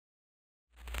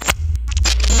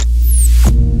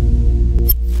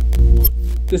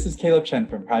This is Caleb Chen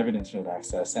from Private Internet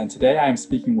Access, and today I am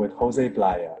speaking with Jose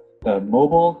Blaya, the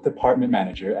Mobile Department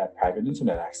Manager at Private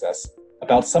Internet Access,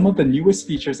 about some of the newest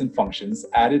features and functions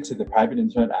added to the Private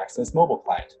Internet Access mobile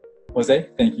client. Jose,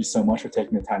 thank you so much for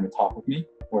taking the time to talk with me.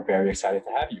 We're very excited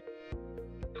to have you.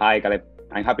 Hi, Caleb.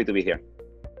 I'm happy to be here.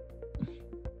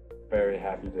 Very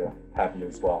happy to have you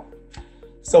as well.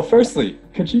 So firstly,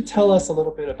 could you tell us a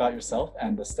little bit about yourself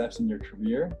and the steps in your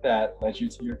career that led you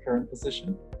to your current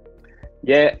position?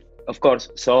 Yeah, of course.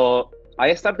 So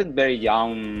I started very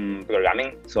young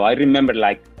programming. So I remember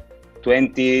like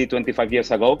 20, 25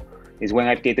 years ago is when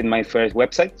I created my first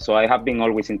website. So I have been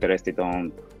always interested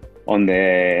on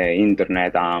the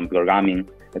internet and programming,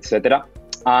 etc.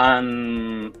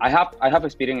 And I have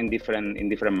experience in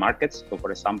different markets. So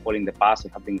for example, in the past,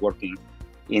 I have been working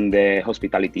in the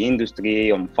hospitality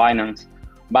industry, on finance,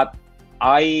 but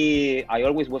I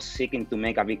always was seeking to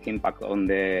make a big impact on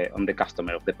the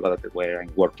customer of the product where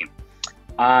I'm working.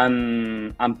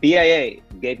 And PIA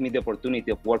gave me the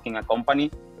opportunity of working a company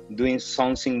doing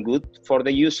something good for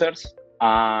the users.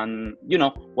 And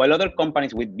while other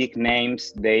companies with big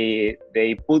names, they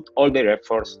put all their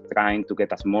efforts trying to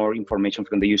get as more information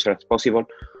from the user as possible.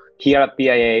 Here at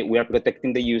PIA, we are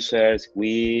protecting the users.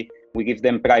 We give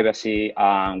them privacy,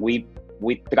 and we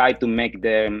try to make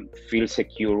them feel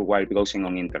secure while browsing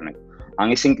on internet.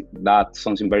 And I think that's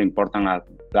something very important.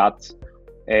 That's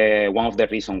one of the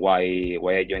reasons why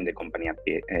I joined the company at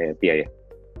PIA.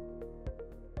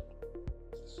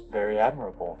 Very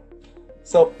admirable.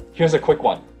 So here's a quick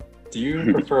one. Do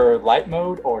you prefer light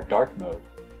mode or dark mode?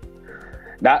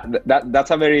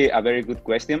 That's a very good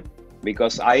question,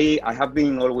 because I have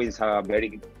been always a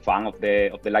very fan of the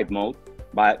light mode.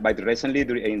 But recently,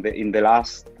 in the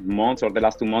last months or the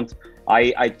last 2 months,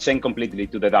 I changed completely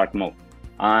to the dark mode.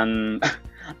 And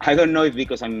I don't know if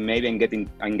because I'm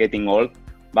getting old,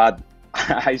 but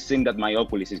I think that my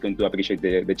Oculus is going to appreciate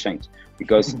the change,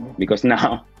 because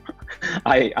now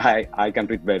I can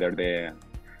read better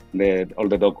all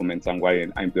the documents and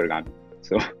while I'm programming.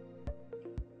 So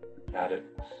got it.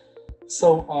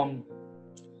 So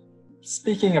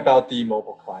speaking about the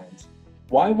mobile client,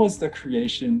 why was the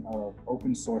creation of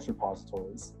open source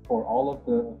repositories for all of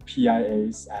the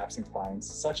PIA's apps and clients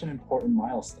such an important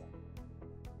milestone?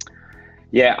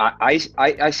 Yeah,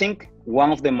 I think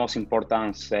one of the most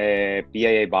important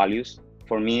PIA values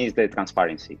for me is the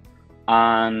transparency,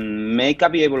 and make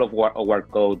available of our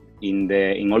code in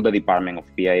all the department of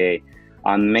PIA,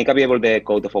 and make available the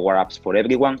code of our apps for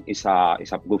everyone is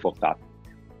a proof of that.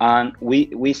 And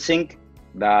we think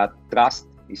that trust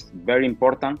is very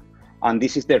important. And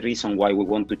this is the reason why we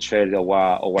want to share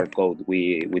our code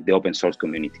with the open source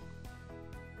community.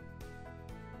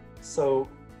 So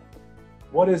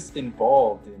what is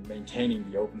involved in maintaining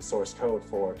the open source code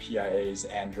for PIA's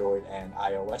Android and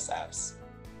iOS apps?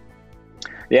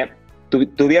 Yeah, to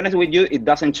be honest with you, it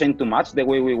doesn't change too much the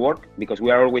way we work, because we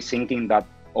are always thinking that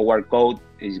our code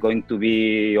is going to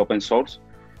be open source.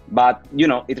 But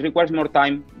it requires more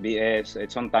time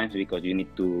sometimes, because you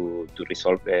need to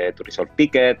resolve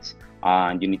tickets,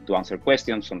 and you need to answer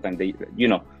questions. Sometimes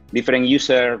different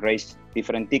users raise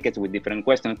different tickets with different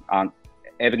questions, and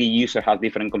every user has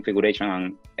different configuration,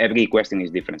 and every question is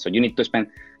different. So you need to spend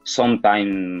some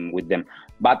time with them.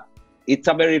 But it's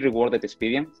a very rewarded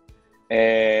experience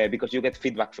because you get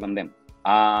feedback from them.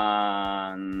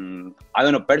 And I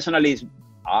don't know, personally,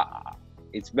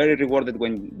 it's very rewarded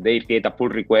when they get a pull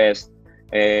request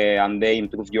and they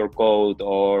improve your code,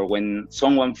 or when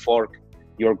someone fork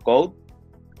your code.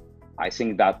 I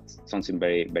think that's something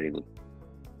very, very good.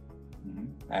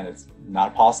 And it's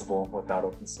not possible without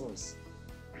open source.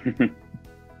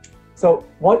 So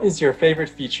what is your favorite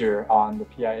feature on the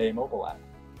PIA mobile app?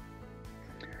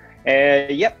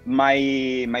 Yeah,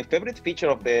 my favorite feature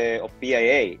of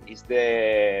PIA is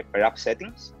the per app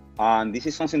settings. And this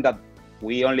is something that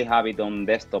we only have it on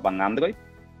desktop and Android,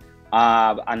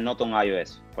 and not on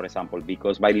iOS, for example,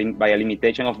 because by a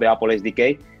limitation of the Apple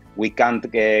SDK, we can't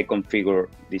configure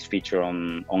this feature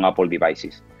on Apple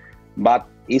devices. But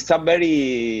it's a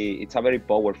very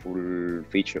powerful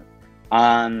feature,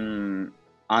 and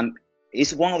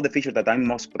it's one of the features that I'm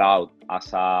most proud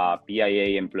as a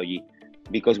PIA employee,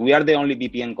 because we are the only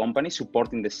VPN company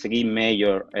supporting the 3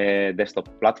 major desktop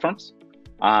platforms,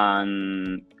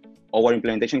 and our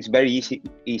implementation is very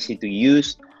easy to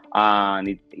use, and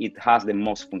it has the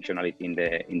most functionality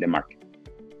in the market.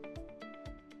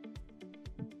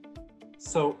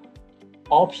 So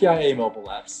all PIA mobile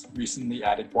apps recently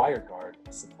added WireGuard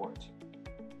support.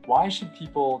 Why should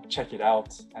people check it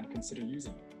out and consider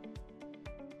using it?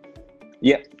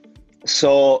 Yeah,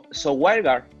 so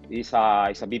WireGuard is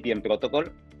a VPN protocol,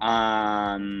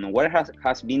 and WireGuard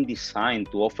has been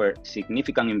designed to offer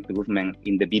significant improvement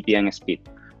in the VPN speed,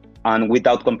 and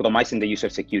without compromising the user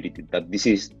security. That this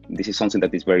is something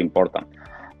that is very important.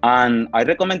 And I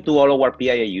recommend to all our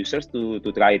PIA users to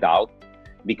try it out,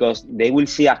 because they will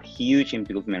see a huge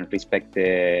improvement respect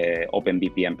the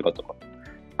OpenVPN protocol.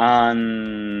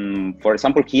 And for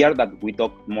example, here that we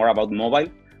talk more about mobile,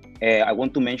 I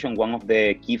want to mention one of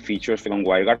the key features from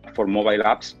WireGuard for mobile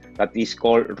apps that is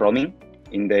called roaming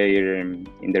in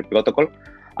their protocol.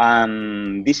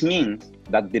 And this means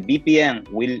that the VPN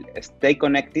will stay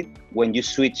connected when you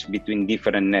switch between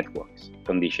different networks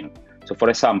conditions. So for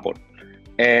example,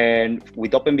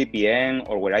 with OpenVPN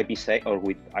or with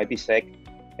IPsec,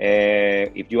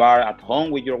 if you are at home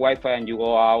with your Wi-Fi and you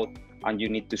go out and you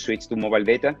need to switch to mobile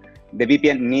data, the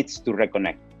VPN needs to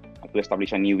reconnect to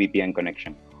establish a new VPN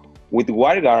connection. With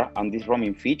WireGuard and this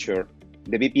roaming feature,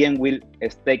 the VPN will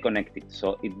stay connected,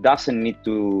 so it doesn't need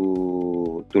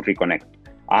to reconnect.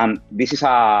 And this is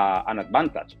an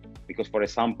advantage, because for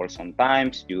example,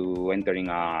 sometimes you enter in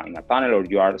a tunnel or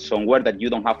you are somewhere that you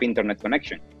don't have internet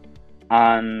connection.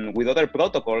 And with other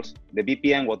protocols, the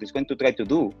VPN, what it's going to try to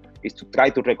do is to try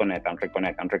to reconnect and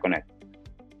reconnect and reconnect.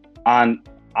 And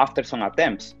after some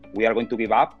attempts, we are going to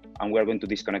give up and we are going to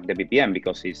disconnect the VPN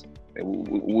because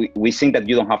we think that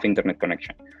you don't have internet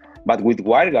connection. But with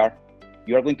WireGuard,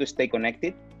 you are going to stay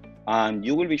connected, and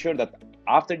you will be sure that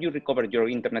after you recover your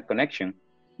internet connection,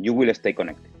 you will stay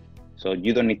connected. So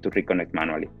you don't need to reconnect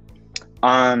manually.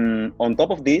 And on top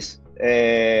of this,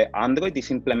 Android is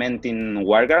implementing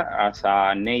WireGuard as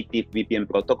a native VPN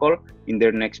protocol in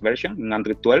their next version, in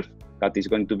Android 12, that is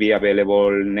going to be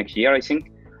available next year, I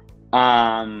think.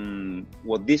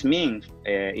 What this means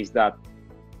is that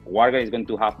WireGuard is going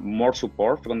to have more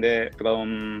support from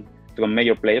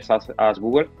major players as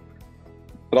Google.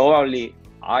 Probably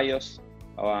iOS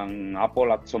and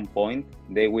Apple at some point,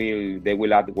 they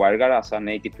will add WireGuard as a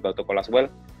native protocol as well.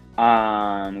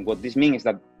 And what this means is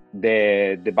that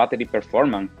the battery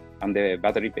performance and the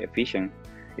battery efficiency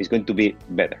is going to be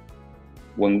better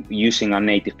when using a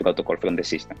native protocol from the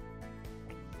system.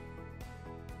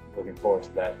 Looking forward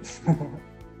to that.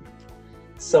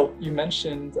 So you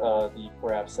mentioned the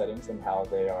core app settings and how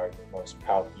they are the most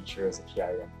proud feature as a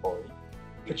PIA employee.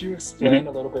 Could you explain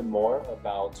a little bit more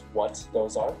about what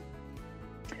those are?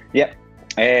 Yeah.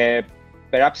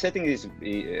 Per app setting is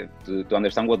to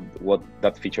understand what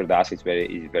that feature does is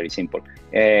very simple.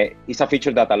 It's a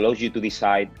feature that allows you to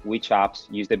decide which apps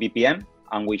use the VPN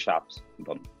and which apps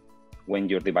don't when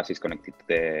your device is connected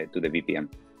to the VPN.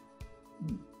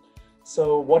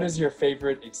 So what is your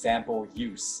favorite example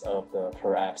use of the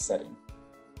per app setting?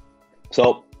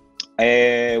 So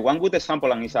one good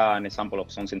example, and it's an example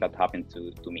of something that happened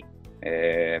to me.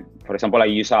 For example, I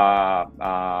use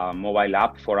a mobile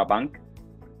app for a bank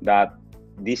that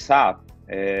this app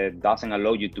doesn't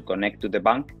allow you to connect to the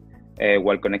bank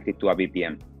while connected to a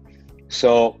VPN.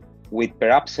 So with per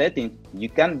app settings, you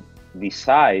can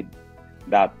decide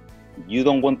that you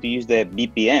don't want to use the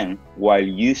VPN while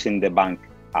using the bank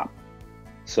app.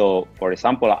 So for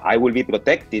example, I will be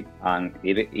protected, and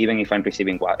even if I'm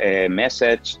receiving a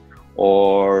message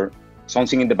or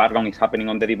something in the background is happening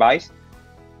on the device,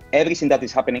 everything that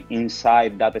is happening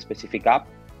inside that specific app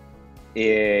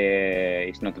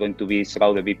is not going to be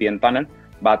through the VPN tunnel,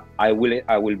 but I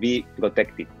will be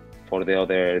protected for the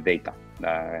other data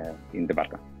in the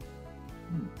background.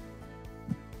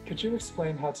 Could you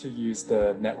explain how to use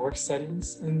the network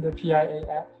settings in the PIA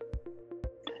app?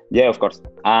 Yeah, of course.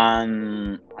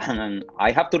 And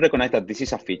I have to recognize that this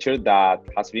is a feature that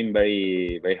has been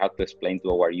very hard to explain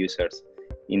to our users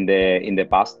in the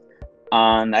past,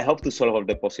 and I hope to solve all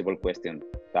the possible questions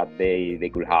that they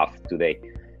could have today.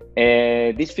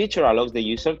 This feature allows the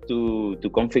user to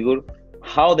configure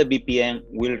how the VPN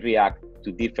will react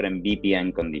to different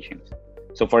VPN conditions.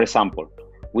 So for example,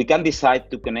 we can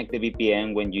decide to connect the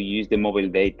VPN when you use the mobile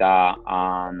data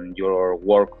and your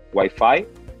work Wi-Fi,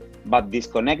 but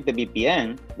disconnect the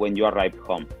VPN when you arrive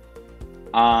home.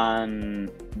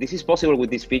 And this is possible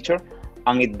with this feature,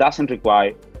 and it doesn't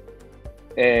require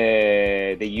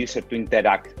the user to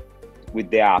interact with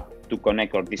the app to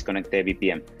connect or disconnect the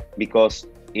VPN. Because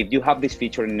if you have this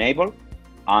feature enabled,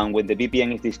 and when the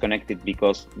VPN is disconnected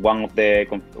because one of the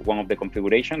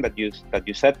configuration that you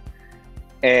set,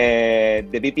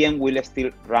 the VPN will still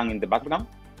run in the background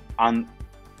and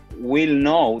will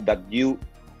know that you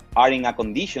are in a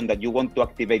condition that you want to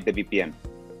activate the VPN.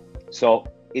 So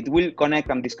it will connect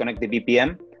and disconnect the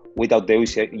VPN without the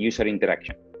user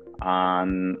interaction.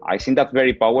 And I think that's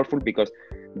very powerful, because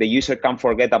the user can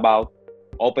forget about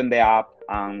open the app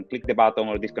and click the button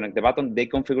or disconnect the button. They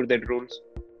configure the rules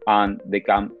and they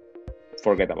can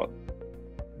forget about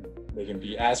it. They can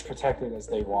be as protected as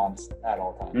they want at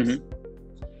all times. Mm-hmm.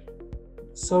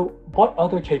 So what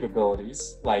other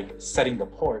capabilities, like setting the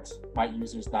port, might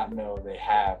users not know they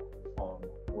have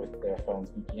with their phone's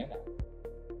VPN app?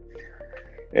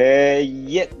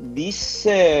 Yeah, this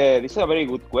is a very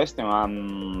good question.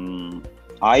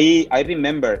 I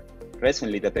remember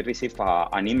recently that I received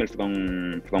an email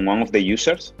from one of the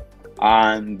users,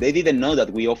 and they didn't know that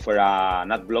we offer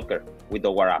an ad blocker with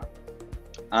our app.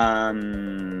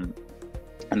 And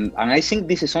I think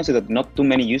this is something that not too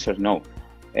many users know.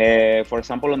 For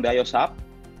example, on the iOS app,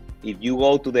 if you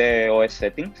go to the OS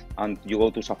settings and you go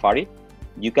to Safari,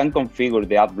 you can configure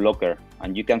the ad blocker,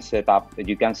 and you can set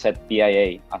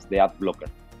PIA as the ad blocker.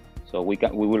 So we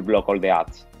will block all the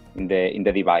ads in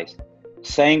the device.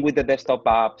 Same with the desktop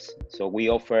apps. So we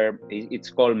offer, it's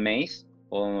called Maze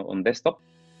on desktop,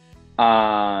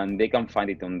 and they can find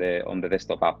it on the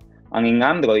desktop app. And in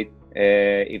Android,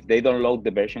 if they download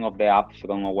the version of the app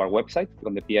from our website,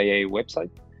 from the PIA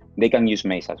website, they can use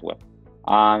Maze as well.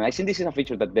 And I think this is a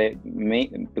feature that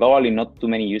probably not too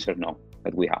many users know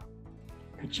that we have.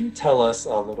 Could you tell us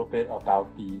a little bit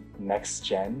about the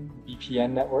next-gen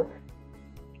VPN network?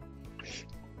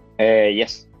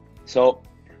 Yes. So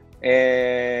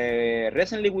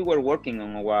recently we were working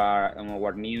on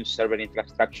our new server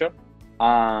infrastructure,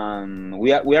 and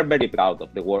we are very proud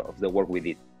of the work we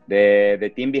did.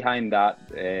 The team behind that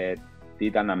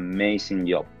did an amazing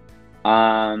job.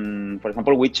 For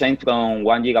example, we changed from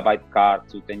 1 GB card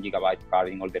to 10 GB card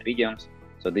in all the regions.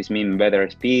 So this means better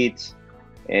speeds.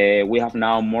 We have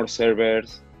now more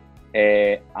servers,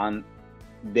 and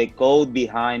the code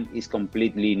behind is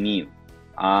completely new.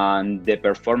 And the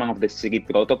performance of the security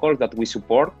protocols that we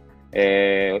support,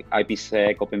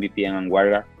 IPsec, OpenVPN, and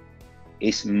WireGuard,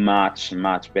 is much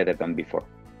better than before.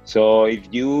 So if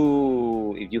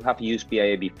you have used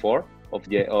PIA before of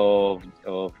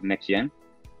next gen,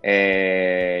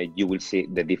 you will see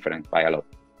the difference by a lot.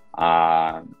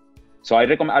 So I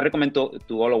recommend to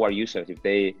all our users, if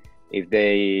they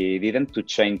didn't, to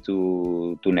change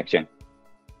to next gen.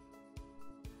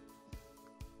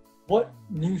 What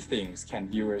new things can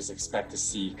viewers expect to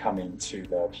see coming to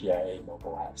the PIA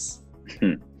mobile apps?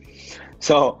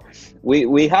 So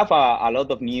we have a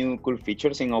lot of new cool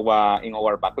features in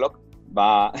our backlog,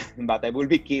 but I will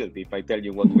be killed if I tell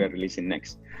you what we're releasing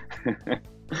next.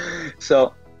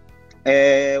 So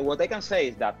what I can say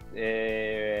is that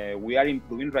we are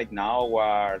improving right now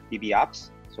our TV apps.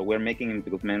 So we're making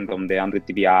improvement on the Android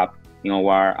TV app, in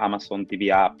our Amazon TV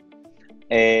app.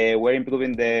 We're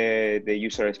improving the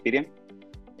user experience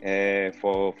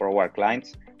for our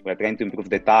clients. We're trying to improve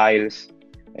the tiles,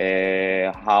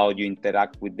 how you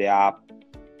interact with the app,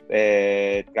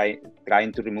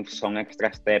 trying to remove some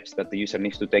extra steps that the user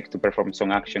needs to take to perform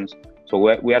some actions. So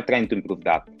we are trying to improve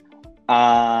that.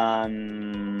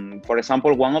 For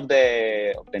example, one of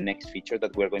the next features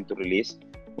that we're going to release,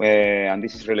 and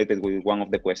this is related with one of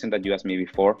the questions that you asked me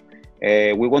before,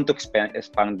 we want to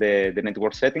expand the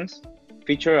network settings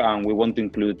feature, and we want to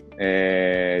include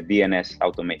DNS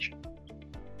automation.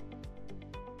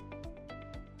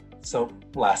 So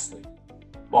lastly,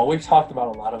 while we've talked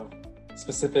about a lot of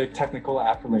specific technical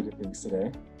app-related things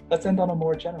today, let's end on a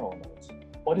more general note.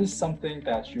 What is something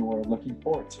that you're looking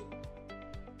forward to?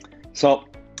 So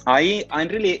I'm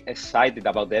really excited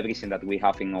about everything that we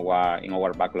have in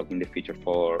our backlog in the future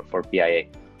for PIA.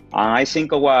 And I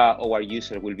think our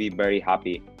users will be very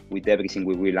happy with everything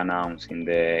we will announce in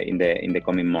the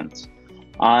coming months.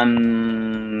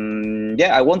 And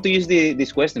yeah, I want to use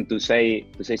this question to say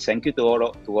thank you to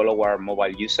all our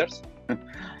mobile users.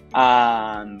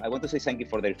 And I want to say thank you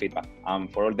for their feedback,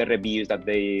 for all the reviews that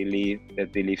they leave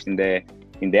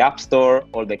in the App Store,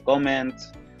 all the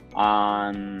comments,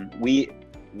 and we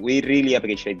really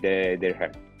appreciate their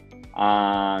help.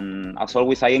 And as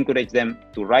always, I encourage them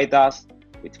to write us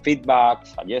with feedback,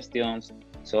 suggestions.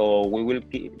 So we will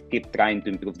keep trying to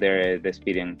improve the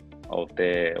experience of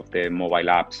the mobile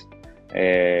apps.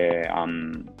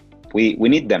 We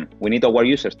need them. We need our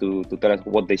users to tell us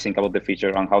what they think about the feature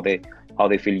and how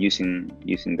they feel using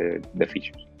the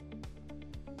features.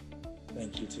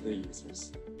 Thank you to the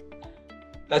users.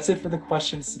 That's it for the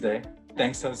questions today.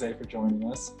 Thanks, Jose, for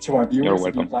joining us. To our viewers,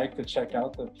 if you'd like to check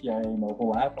out the PIA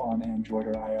mobile app on Android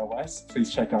or iOS,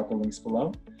 please check out the links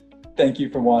below. Thank you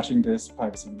for watching this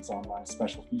Privacy News Online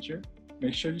special feature.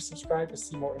 Make sure you subscribe to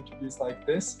see more interviews like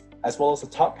this, as well as the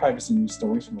top privacy news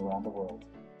stories from around the world.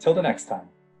 Till the next time.